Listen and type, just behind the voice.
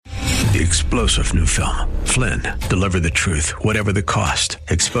The explosive new film, Flynn, deliver the truth, whatever the cost,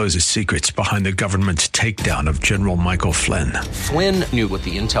 exposes secrets behind the government's takedown of General Michael Flynn. Flynn knew what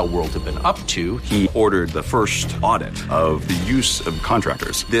the intel world had been up to. He ordered the first audit of the use of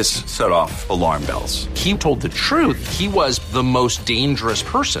contractors. This set off alarm bells. He told the truth. He was the most dangerous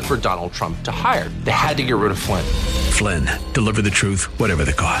person for Donald Trump to hire. They had to get rid of Flynn. Flynn, deliver the truth, whatever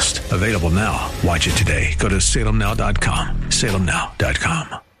the cost. Available now. Watch it today. Go to salemnow.com.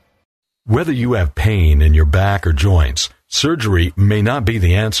 salemnow.com. Whether you have pain in your back or joints, surgery may not be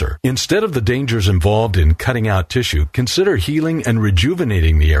the answer. Instead of the dangers involved in cutting out tissue, consider healing and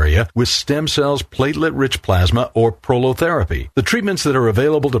rejuvenating the area with stem cells, platelet-rich plasma, or prolotherapy. The treatments that are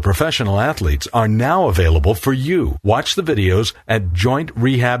available to professional athletes are now available for you. Watch the videos at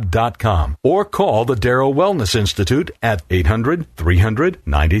jointrehab.com or call the Darrow Wellness Institute at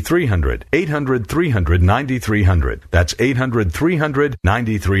 800-300-9300. 800-300-9300. That's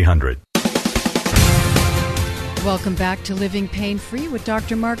 800-300-9300. Welcome back to Living Pain-Free with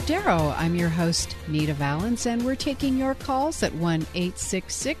Dr. Mark Darrow. I'm your host, Nita Valens, and we're taking your calls at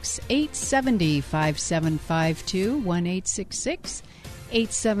 1-866-870-5752,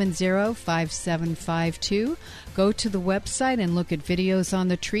 1-866-870-5752. Go to the website and look at videos on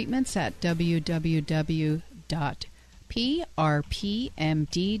the treatments at www.prpmd.com.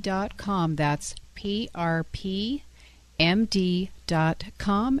 That's prpmd.com,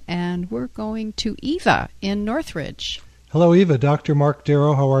 and we're going to Eva in Northridge. Hello, Eva. Dr. Mark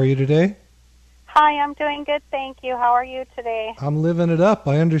Darrow, how are you today? Hi, I'm doing good, thank you. How are you today? I'm living it up.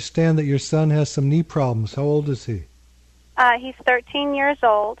 I understand that your son has some knee problems. How old is he? He's 13 years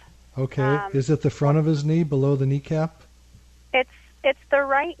old. Okay. Is it the front of his knee, below the kneecap? It's the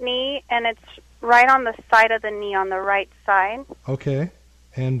right knee, and it's right on the side of the knee on the right side. Okay.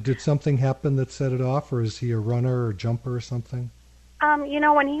 And did something happen that set it off, or is he a runner or jumper or something?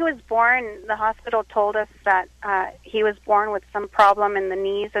 When he was born, the hospital told us that he was born with some problem in the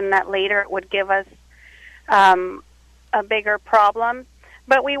knees and that later it would give us a bigger problem.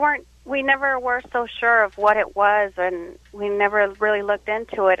 But we never were so sure of what it was, and we never really looked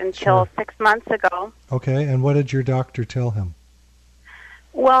into it until 6 months ago. Okay, and what did your doctor tell him?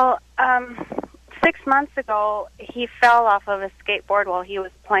 Well, 6 months ago, he fell off of a skateboard while he was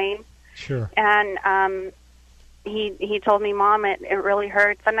playing. Sure. And he told me, Mom, it really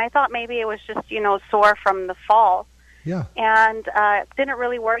hurts. And I thought maybe it was just, sore from the fall. Yeah. And didn't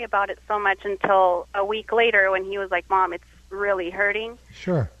really worry about it so much until a week later when he was like, Mom, it's really hurting.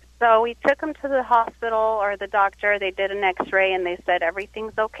 Sure. So we took him to the hospital or the doctor. They did an X-ray, and they said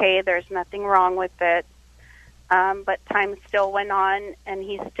everything's okay. There's nothing wrong with it. But time still went on, and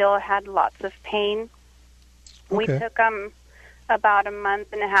he still had lots of pain. Okay. We took him about a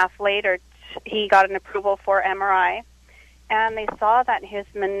month and a half later. He got an approval for MRI, and they saw that his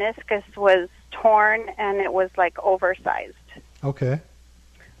meniscus was torn, and it was, oversized. Okay.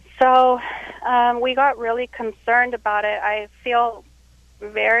 So we got really concerned about it. I feel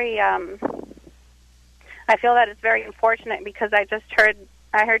that it's very unfortunate because I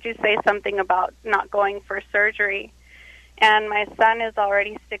heard you say something about not going for surgery, and my son is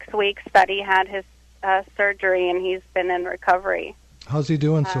already 6 weeks that he had his surgery, and he's been in recovery. How's he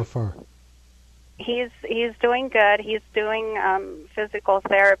doing so far? He's doing good. He's doing physical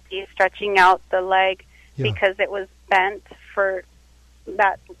therapy, stretching out the leg because it was bent for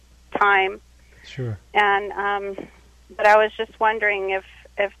that time. Sure. And but I was just wondering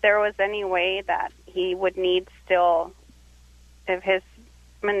if there was any way that he would need still, if his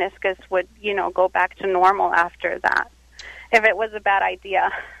meniscus would, go back to normal after that, if it was a bad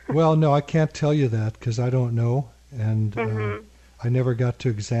idea. Well, no, I can't tell you that because I don't know, and I never got to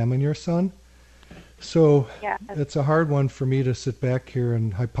examine your son. So it's a hard one for me to sit back here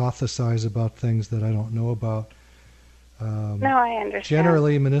and hypothesize about things that I don't know about. No, I understand.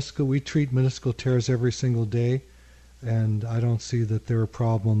 Generally, we treat meniscal tears every single day, and I don't see that they're a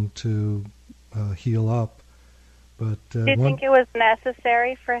problem to heal up. But do you think it was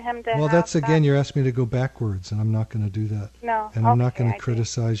necessary for him to? Well, that's again, you're asking me to go backwards, and I'm not going to do that. No, and I'm not going to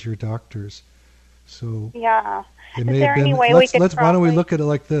criticize your doctors. So yeah, it may have been. Why don't we look at it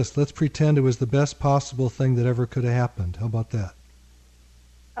like this? Let's pretend it was the best possible thing that ever could have happened. How about that?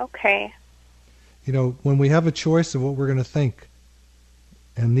 Okay. When we have a choice of what we're going to think,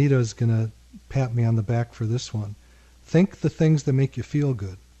 and Nita's going to pat me on the back for this one, think the things that make you feel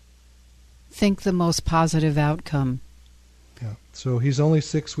good. Think the most positive outcome. Yeah. So he's only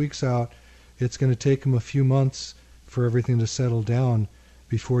 6 weeks out. It's going to take him a few months for everything to settle down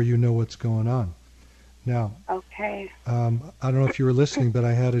before you know what's going on. Now, okay. I don't know if you were listening, but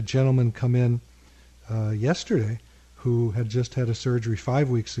I had a gentleman come in yesterday who had just had a surgery 5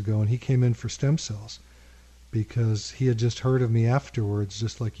 weeks ago, and he came in for stem cells because he had just heard of me afterwards,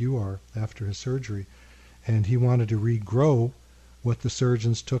 just like you are, after his surgery, and he wanted to regrow what the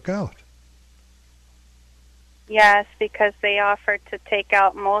surgeons took out. Yes, because they offered to take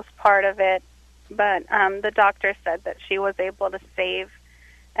out most part of it, but the doctor said that she was able to save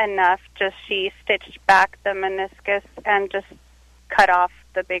enough. Just she stitched back the meniscus and just cut off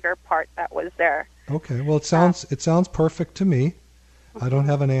the bigger part that was there. Okay, well, it sounds perfect to me. I don't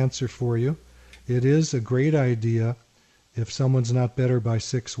have an answer for you. It is a great idea if someone's not better by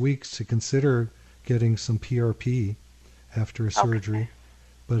 6 weeks to consider getting some PRP after a surgery,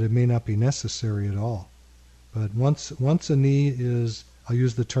 but it may not be necessary at all. But once a knee is, I'll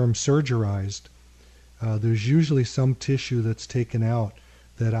use the term surgerized, there's usually some tissue that's taken out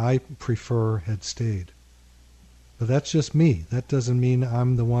that I prefer had stayed. But that's just me. That doesn't mean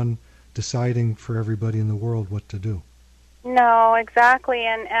I'm the one deciding for everybody in the world what to do. No, exactly.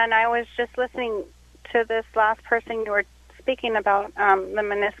 And I was just listening to this last person you were speaking about, the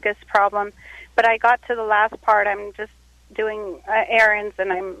meniscus problem. But I got to the last part. I'm just doing errands,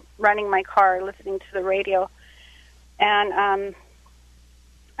 and I'm running my car, listening to the radio. And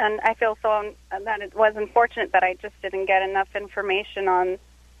I feel so that it was unfortunate that I just didn't get enough information on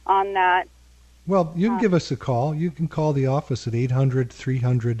that. Well, you can give us a call. You can call the office at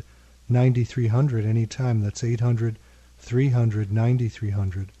 800-300-9300 anytime. That's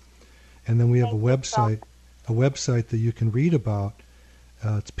 800-300-9300. And then we have a website that you can read about.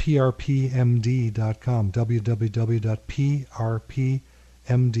 It's prpmd.com,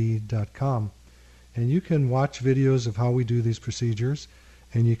 www.prpmd.com. And you can watch videos of how we do these procedures,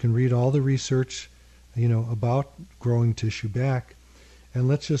 and you can read all the research, about growing tissue back. And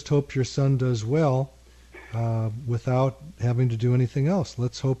let's just hope your son does well without having to do anything else.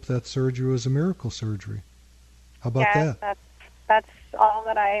 Let's hope that surgery was a miracle surgery. How about that? That's all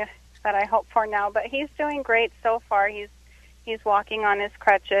that I hope for now. But he's doing great so far. He's walking on his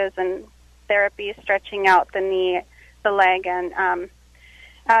crutches, and therapy, stretching out the knee, the leg, and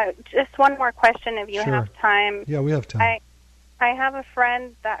just one more question, if you have time. Yeah, we have time. I have a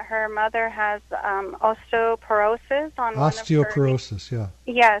friend that her mother has osteoporosis on osteoporosis, one of her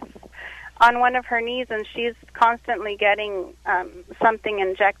Yes, on one of her knees, and she's constantly getting something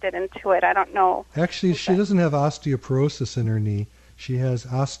injected into it. I don't know. Actually, she doesn't have osteoporosis in her knee. She has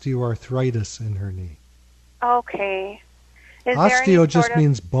osteoarthritis in her knee. Okay. Osteo just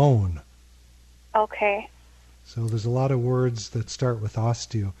means bone. Okay. So there's a lot of words that start with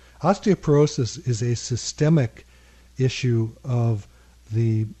osteo. Osteoporosis is a systemic issue of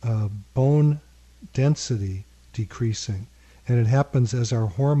the bone density decreasing, and it happens as our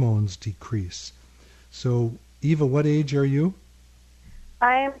hormones decrease. So, Eva, what age are you?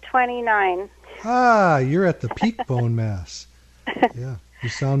 I am 29. Ah, you're at the peak bone mass. Yeah, you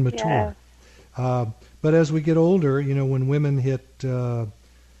sound mature. Yeah. But as we get older, when women hit their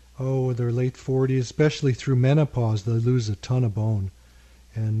late 40s, especially through menopause, they lose a ton of bone,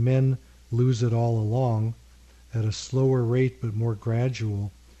 and men lose it all along at a slower rate but more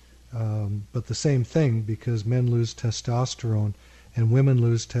gradual. But the same thing, because men lose testosterone and women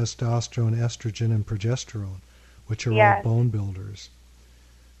lose testosterone, estrogen, and progesterone, which are all bone builders.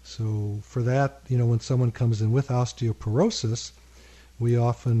 So for that, when someone comes in with osteoporosis, we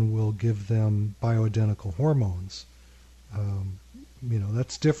often will give them bioidentical hormones.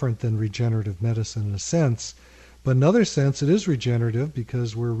 That's different than regenerative medicine in a sense, but in another sense it is regenerative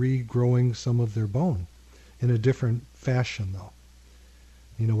because we're regrowing some of their bone in a different fashion, though.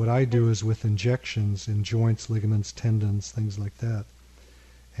 What I do is with injections in joints, ligaments, tendons, things like that.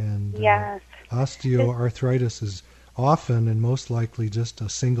 And osteoarthritis is often and most likely just a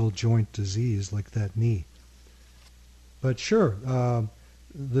single joint disease like that knee. But sure,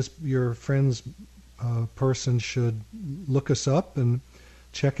 your friend's person should look us up and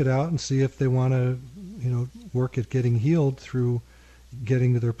check it out and see if they want to, work at getting healed through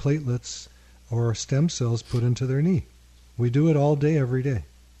getting their platelets or stem cells put into their knee. We do it all day, every day.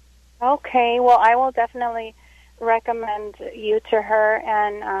 Okay, well, I will definitely recommend you to her,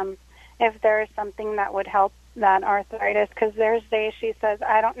 and if there is something that would help that arthritis, because there's days she says,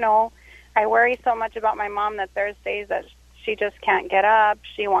 I don't know, I worry so much about my mom that there's days that she just can't get up.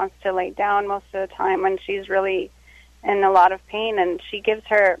 She wants to lay down most of the time when she's really in a lot of pain, and she gives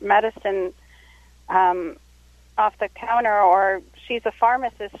her medicine off the counter, or she's a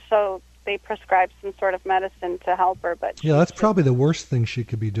pharmacist, so they prescribe some sort of medicine to help her. But yeah, that's probably the worst thing she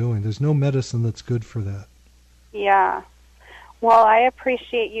could be doing. There's no medicine that's good for that. Yeah. Well, I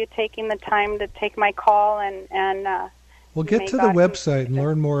appreciate you taking the time to take my call and Well, get to the website and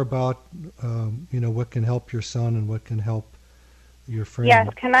learn more about, what can help your son and what can help your friend. Yes,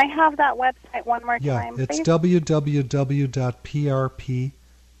 can I have that website one more time, please? Yeah, it's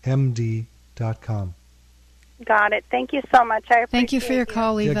www.prpmd.com. Got it. Thank you so much. I appreciate Thank you for your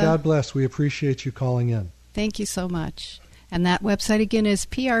call, Eva. Yeah, God bless. We appreciate you calling in. Thank you so much. And that website again is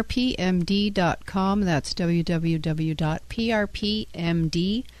prpmd.com. That's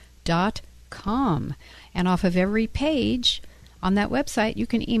www.prpmd.com. And off of every page on that website, you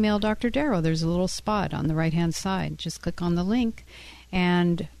can email Dr. Darrow. There's a little spot on the right-hand side. Just click on the link.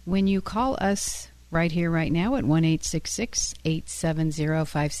 And when you call us right here, right now at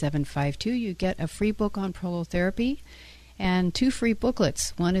 1-866-870-5752, you get a free book on prolotherapy and 2 free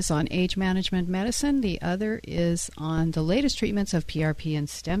booklets. One is on age management medicine. The other is on the latest treatments of PRP and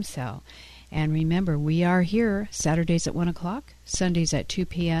stem cell. And remember, we are here Saturdays at 1 o'clock, Sundays at 2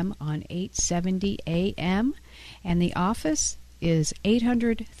 p.m. on 870 a.m. And the office is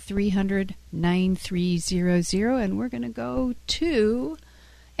 800-300-9300. And we're going to go to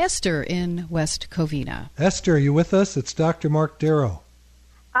Esther in West Covina. Esther, are you with us? It's Dr. Mark Darrow.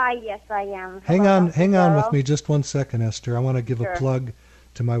 Yes, I am. Hang on with me just 1 second, Esther. I want to give a plug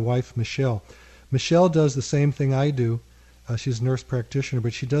to my wife, Michelle. Michelle does the same thing I do. She's a nurse practitioner,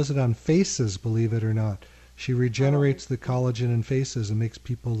 but she does it on faces, believe it or not. She regenerates the collagen in faces and makes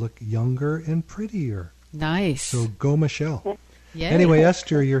people look younger and prettier. Nice. So go, Michelle. Yay. Anyway,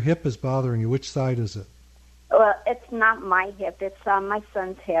 Esther, your hip is bothering you. Which side is it? Well, it's not my hip. It's my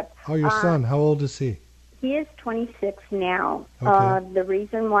son's hip. Oh, your son. How old is he? He is 26 now. Okay. The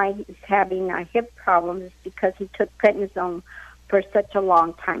reason why he's having hip problems is because he took prednisone for such a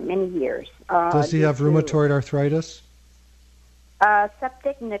long time, many years. Does he have rheumatoid arthritis?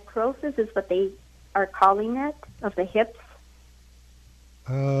 Septic necrosis is what they are calling it, of the hips.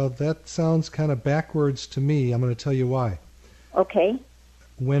 That sounds kind of backwards to me. I'm going to tell you why. Okay.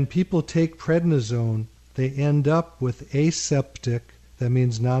 When people take prednisone, they end up with aseptic, that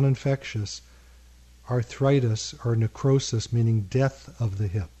means non-infectious, arthritis or necrosis, meaning death of the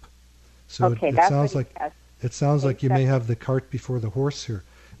hip. So it sounds like you may have the cart before the horse here.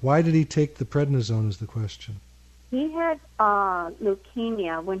 Why did he take the prednisone is the question. He had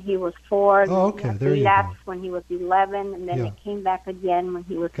leukemia when he was 4. Oh, okay. There you go. Relapsed when he was 11, and then it came back again when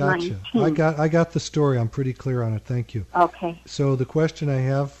he was 19. I got the story. I'm pretty clear on it. Thank you. Okay. So the question I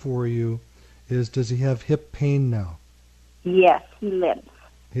have for you is, does he have hip pain now? Yes, he limps.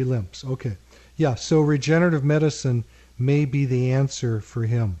 He limps. Okay. Yeah, so regenerative medicine may be the answer for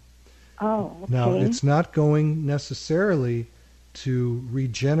him. Oh, okay. Now, it's not going necessarily to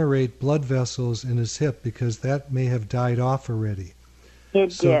regenerate blood vessels in his hip because that may have died off already.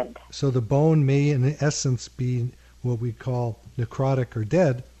 It did. So the bone may, in essence, be what we call necrotic or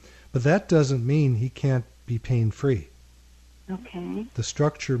dead, but that doesn't mean he can't be pain-free. Okay. The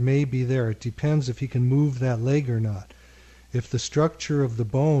structure may be there. It depends if he can move that leg or not. If the structure of the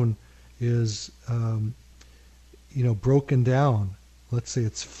bone is, broken down, let's say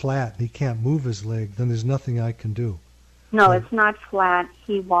it's flat and he can't move his leg, then there's nothing I can do. No, it's not flat.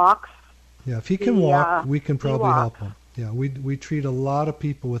 He walks. Yeah, if he can walk, we can probably help him. Yeah, we treat a lot of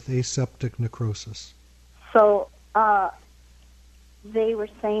people with aseptic necrosis. So they were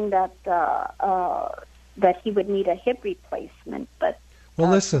saying that that he would need a hip replacement, but well,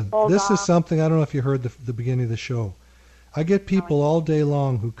 listen, this is something I don't know if you heard the beginning of the show. I get people all day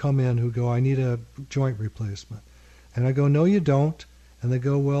long who come in who go, I need a joint replacement, and I go, no, you don't, and they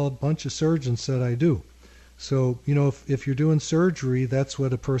go, well, a bunch of surgeons said I do. So, if you're doing surgery, that's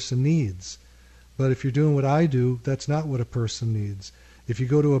what a person needs. But if you're doing what I do, that's not what a person needs. If you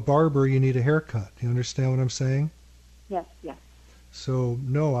go to a barber, you need a haircut. You understand what I'm saying? Yes. So,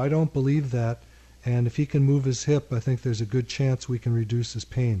 no, I don't believe that. And if he can move his hip, I think there's a good chance we can reduce his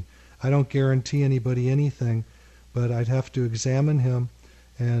pain. I don't guarantee anybody anything, but I'd have to examine him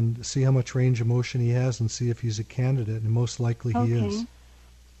and see how much range of motion he has and see if he's a candidate, and most likely he is.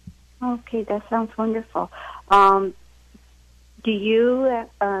 Okay, that sounds wonderful. Do you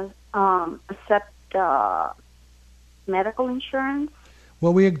accept medical insurance?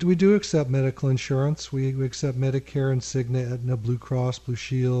 Well, we do accept medical insurance. We accept Medicare, and Cigna, Aetna, Blue Cross, Blue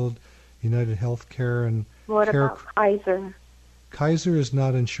Shield, United Healthcare, and what about Kaiser? Kaiser is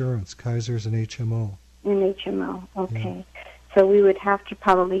not insurance. Kaiser is an HMO. An HMO, okay. Yeah. So we would have to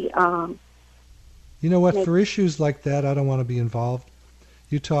probably... you know what? For issues like that, I don't want to be involved.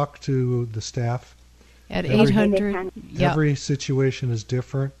 You talk to the staff. At 800. Every situation is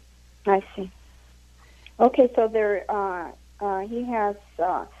different. I see. Okay, so there, he has.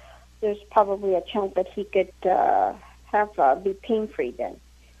 There's probably a chance that he could be pain-free then.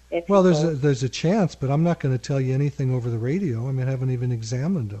 Well, there's a chance, but I'm not going to tell you anything over the radio. I mean, I haven't even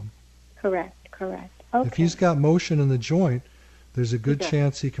examined him. Correct. Okay. If he's got motion in the joint, there's a good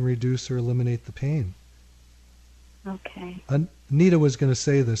chance he can reduce or eliminate the pain. Okay. Anita was going to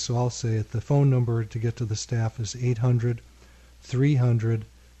say this, so I'll say it. The phone number to get to the staff is 800-300-9300,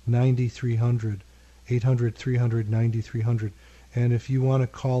 800-300-9300. And if you want to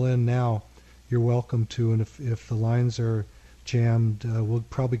call in now, you're welcome to. And if the lines are jammed, we'll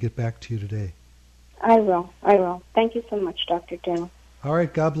probably get back to you today. I will. Thank you so much, Dr. Dale. All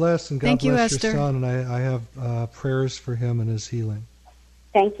right, God bless, and God Thank you, bless Esther. your son. And I have prayers for him and his healing.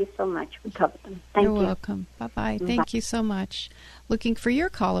 Thank you so much for coming. You're welcome. Bye-bye. Thank you so much. Looking for your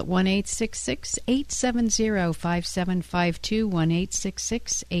call at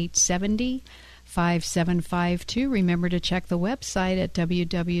 1-866-870-5752, 1-866-870-5752. Remember to check the website at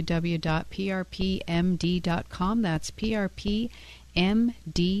www.prpmd.com. That's prpmd.com.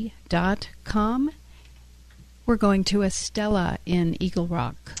 We're going to Estella in Eagle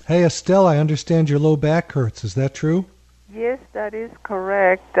Rock. Hey, Estella, I understand your low back hurts. Is that true? Yes, that is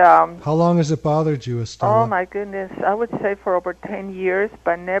correct. How long has it bothered you, Estella? Oh, my goodness. I would say for over 10 years,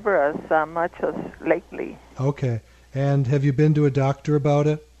 but never as much as lately. Okay. And have you been to a doctor about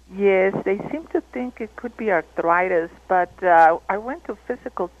it? Yes, they seem to think it could be arthritis, but I went to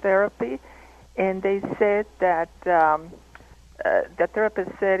physical therapy, and they said that the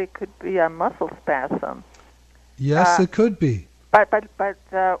therapist said it could be a muscle spasm. Yes, it could be. But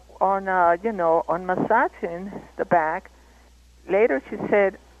on massaging the back, later she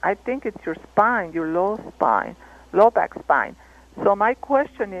said, I think it's your spine, your low back spine. So my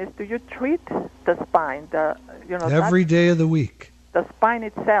question is, do you treat the spine, every day of the week? The spine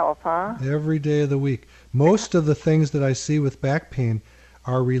itself, huh? Every day of the week. Most of the things that I see with back pain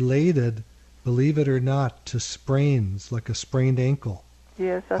are related, believe it or not, to sprains, like a sprained ankle.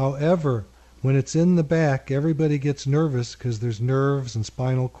 Yes. However, when it's in the back, everybody gets nervous because there's nerves and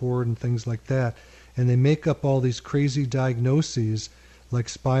spinal cord and things like that, and they make up all these crazy diagnoses like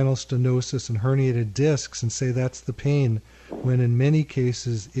spinal stenosis and herniated discs and say that's the pain, when in many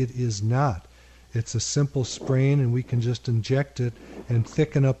cases it is not. It's a simple sprain, and we can just inject it and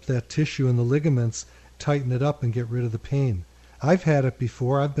thicken up that tissue in the ligaments, tighten it up, and get rid of the pain. I've had it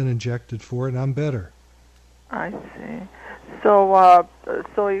before. I've been injected for it, and I'm better. I see. So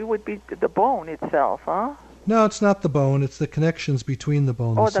it would be the bone itself, huh? No, it's not the bone. It's the connections between the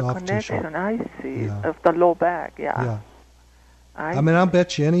bone, the soft tissue. Oh, the connection, I see, of the low back, Yeah. I mean, I'll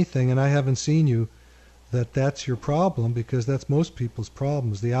bet you anything, and I haven't seen you, that's your problem, because that's most people's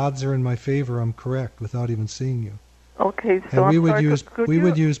problems. The odds are in my favor. I'm correct without even seeing you. Okay, so and we would use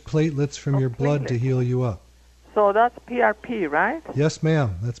platelets from your blood to heal you up. So that's PRP, right? Yes,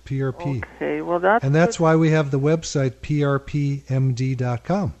 ma'am. That's PRP. Okay, well that's... And that's why we have the website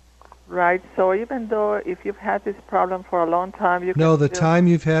prpmd.com. Right, so even though if you've had this problem for a long time, you can... No, the time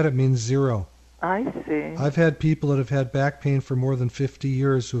you've had it means zero. I see. I've had people that have had back pain for more than 50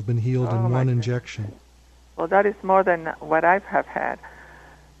 years who have been healed in one injection. Well, that is more than what I have had.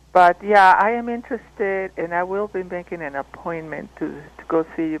 But, yeah, I am interested, and I will be making an appointment to go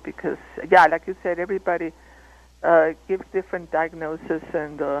see you because, yeah, like you said, everybody gives different diagnoses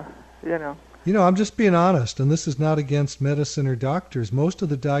and, You know, I'm just being honest, and this is not against medicine or doctors. Most of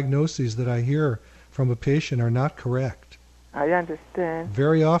the diagnoses that I hear from a patient are not correct. I understand.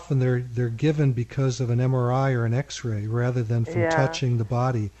 Very often they're given because of an MRI or an X-ray rather than from touching the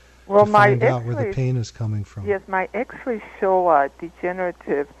body to find out where the pain is coming from. Yes, my X-rays show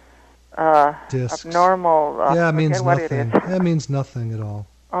degenerative, discs. abnormal. It means nothing. That means nothing at all.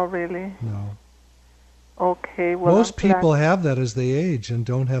 Oh, really? No. Okay. Well, most people have that as they age and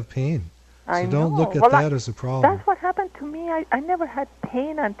don't have pain. So don't look at that as a problem. That's what happened to me. I never had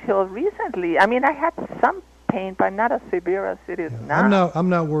pain until recently. I mean, I had some pain, but not as severe as it is now. I'm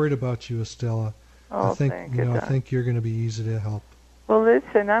not worried about you, Estella. Oh, I think thank you, I think you're going to be easy to help. Well,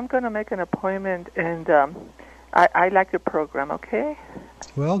 listen, I'm going to make an appointment, and I like your program. Okay.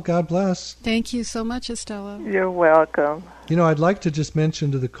 Well, God bless. Thank you so much, Estella. You're welcome. You know, I'd like to just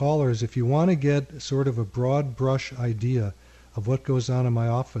mention to the callers, if you want to get sort of a broad brush idea of what goes on in my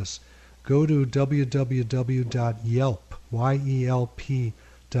office, go to www.yelp.com.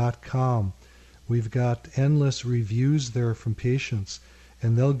 We've got endless reviews there from patients,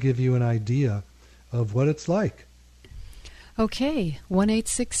 and they'll give you an idea of what it's like. Okay,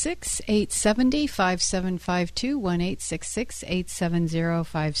 1-866-870-5752,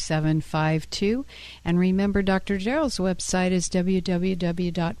 1-866-870-5752. And remember, Dr. Darrell's website is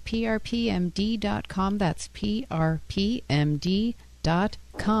www.prpmd.com. That's prpmd.com.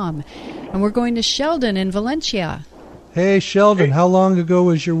 And we're going to Sheldon in Valencia. Hey, Sheldon, how long ago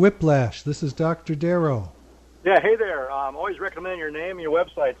was your whiplash? This is Dr. Darrow. Yeah, hey there. I'm always recommending your name and your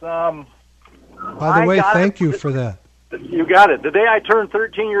websites. By the way, thank you for that. You got it. The day I turned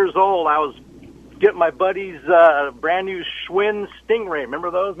 13 years old, I was getting my buddy's brand new Schwinn Stingray.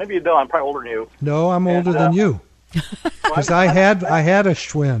 Remember those? Maybe you don't. I'm probably older than you. No, I'm older than you. Because I had a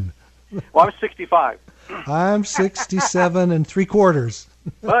Schwinn. Well, I'm 65. I'm 67 3/4.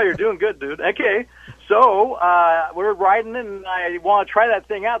 Well, you're doing good, dude. Okay, so we're riding, and I want to try that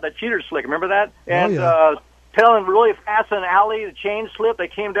thing out, that cheater slick. Remember that? And pedaling really fast in an alley, the chain slipped. I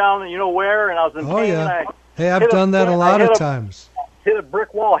came down, you know where, and I was in pain. Yeah. Hey, I've done that a lot of times. Hit a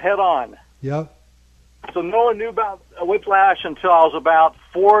brick wall head on. Yep. So no one knew about whiplash until I was about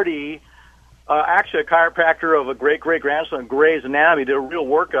 40. Actually, a chiropractor of a great-great-grandson of Gray's Anatomy did a real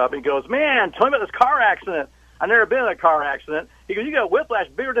workup. He goes, man, tell me about this car accident. I've never been in a car accident. He goes, you got whiplash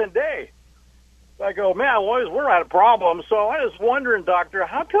bigger than a day. I go, man, we're at a problem. So I was wondering, doctor,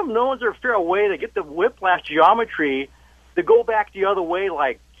 how come no one's ever figured a way to get the whiplash geometry to go back the other way,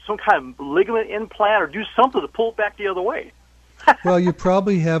 like some kind of ligament implant, or do something to pull it back the other way? Well, you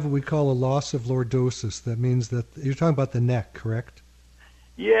probably have what we call a loss of lordosis. That means that you're talking about the neck, correct?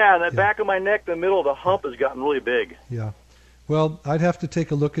 Yeah, and the back of my neck, the middle of the hump has gotten really big. Yeah. Well, I'd have to take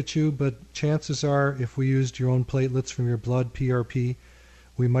a look at you, but chances are if we used your own platelets from your blood, PRP,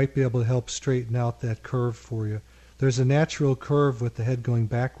 we might be able to help straighten out that curve for you. There's a natural curve with the head going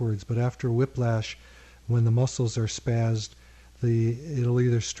backwards, but after whiplash, when the muscles are spazzed, it'll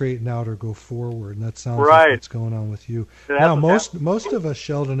either straighten out or go forward, and that sounds like what's going on with you. Now, most of us,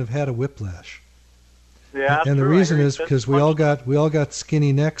 Sheldon, have had a whiplash. Yeah, and the reason is because we all got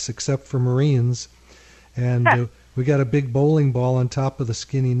skinny necks except for Marines, and we got a big bowling ball on top of the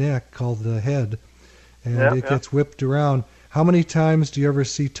skinny neck called the head, and it gets whipped around. How many times do you ever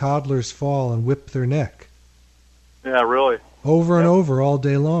see toddlers fall and whip their neck? Yeah, really. Over and over all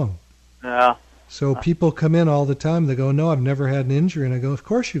day long. Yeah. So people come in all the time. They go, no, I've never had an injury. And I go, of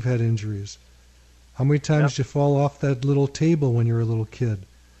course you've had injuries. How many times did you fall off that little table when you were a little kid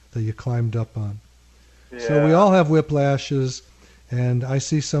that you climbed up on? Yeah. So we all have whiplashes, and I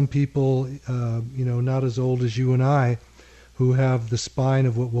see some people, not as old as you and I, who have the spine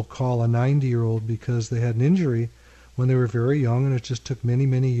of what we'll call a 90-year-old because they had an injury when they were very young, and it just took many,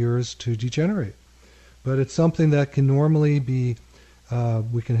 many years to degenerate. But it's something that can normally be,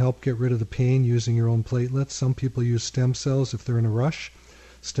 we can help get rid of the pain using your own platelets. Some people use stem cells if they're in a rush.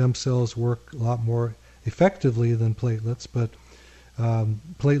 Stem cells work a lot more effectively than platelets, but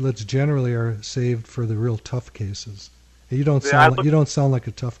platelets generally are saved for the real tough cases. You don't sound like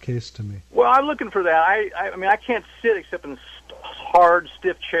a tough case to me. Well, I'm looking for that. I mean, I can't sit except in hard,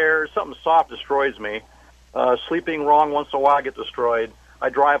 stiff chairs. Something soft destroys me. Sleeping wrong once in a while, I get destroyed. I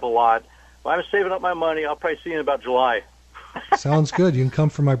drive a lot. If I'm saving up my money, I'll probably see you in about July. Sounds good. You can come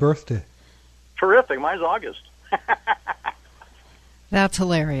for my birthday. Terrific. Mine's August. That's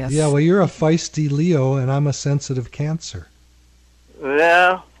hilarious. Yeah, well, you're a feisty Leo, and I'm a sensitive Cancer.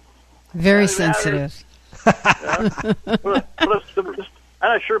 Yeah. Very sensitive. I'm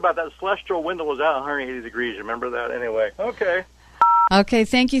not sure about that. The celestial window was out 180 degrees. Remember that? Anyway. Okay. Okay,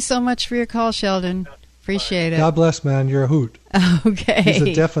 thank you so much for your call, Sheldon. Appreciate it. God bless, man. You're a hoot. Okay. He's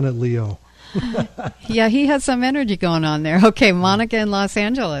a definite Leo. Yeah, he has some energy going on there. Okay, Monica in Los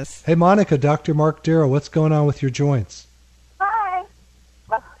Angeles. Hey, Monica, Dr. Mark Darrow, what's going on with your joints? Hi.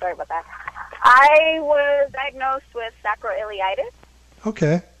 Well, sorry about that. I was diagnosed with sacroiliitis.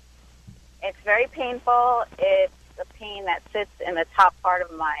 Okay. It's very painful. It's a pain that sits in the top part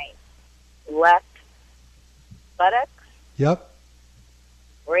of my left buttocks. Yep.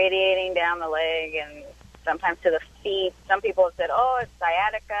 Radiating down the leg and sometimes to the feet. Some people have said, oh, it's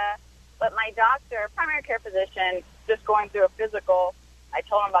sciatica. But my doctor, primary care physician, just going through a physical, I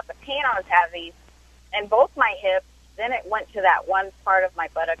told him about the pain I was having in both my hips. Then it went to that one part of my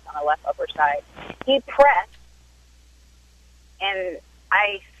buttocks on the left upper side. He pressed, and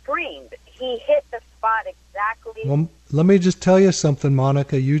I screamed. He hit the spot exactly. Well, let me just tell you something,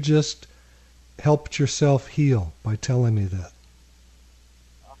 Monica. You just helped yourself heal by telling me that.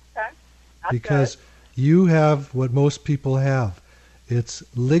 Okay. That's because good. You have what most people have. It's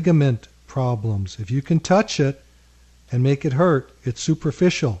ligament problems. If you can touch it and make it hurt, it's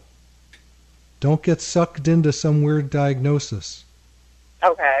superficial. Don't get sucked into some weird diagnosis.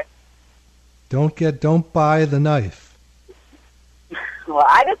 Okay. Don't buy the knife. Well,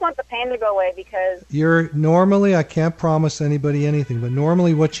 I just want the pain to go away because... Normally, I can't promise anybody anything, but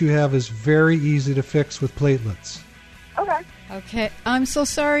normally what you have is very easy to fix with platelets. Okay. Okay, I'm so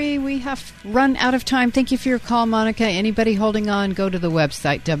sorry. We have run out of time. Thank you for your call, Monica. Anybody holding on, go to the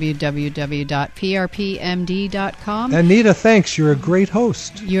website, www.prpmd.com. Anita, thanks. You're a great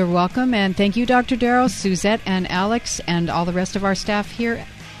host. You're welcome, and thank you, Dr. Darrow, Suzette, and Alex, and all the rest of our staff here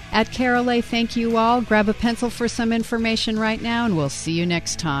at Carol A. Thank you all. Grab a pencil for some information right now, and we'll see you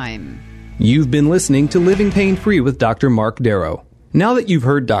next time. You've been listening to Living Pain Free with Dr. Mark Darrow. Now that you've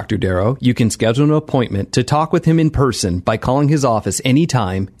heard Dr. Darrow, you can schedule an appointment to talk with him in person by calling his office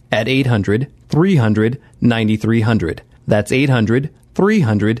anytime at 800-300-9300. That's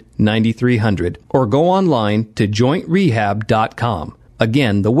 800-300-9300. Or go online to jointrehab.com.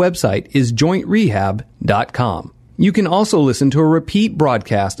 Again, the website is jointrehab.com. You can also listen to a repeat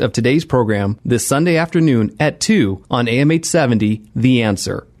broadcast of today's program this Sunday afternoon at 2 on AM 870, The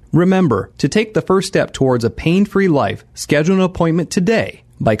Answer. Remember, to take the first step towards a pain-free life, schedule an appointment today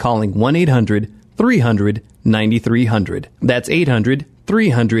by calling 1-800-300-9300. That's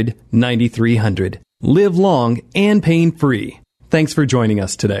 800-300-9300. Live long and pain-free. Thanks for joining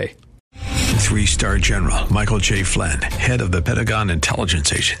us today. 3-star General Michael J. Flynn, head of the Pentagon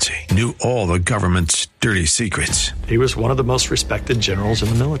Intelligence Agency, knew all the government's dirty secrets. He was one of the most respected generals in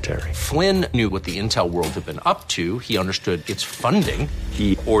the military. Flynn knew what the intel world had been up to. He understood its funding.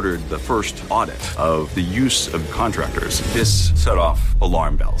 He ordered the first audit of the use of contractors. This set off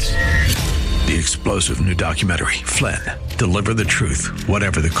alarm bells. The explosive new documentary, Flynn, Deliver the Truth,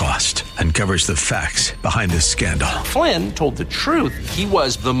 Whatever the Cost, uncovers the facts behind this scandal. Flynn told the truth. He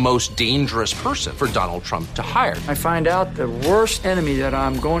was the most dangerous person for Donald Trump to hire. I find out the worst enemy that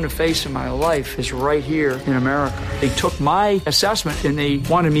I'm going to face in my life is right here in America. They took my assessment and they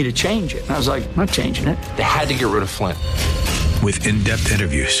wanted me to change it. And I was like, I'm not changing it. They had to get rid of Flynn. With in-depth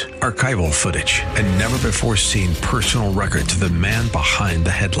interviews, archival footage, and never-before-seen personal records of the man behind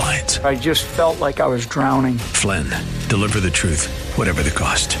the headlines. I just felt like I was drowning. Flynn, Deliver the Truth, Whatever the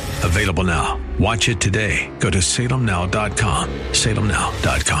Cost. Available now. Watch it today. Go to salemnow.com.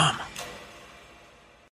 salemnow.com.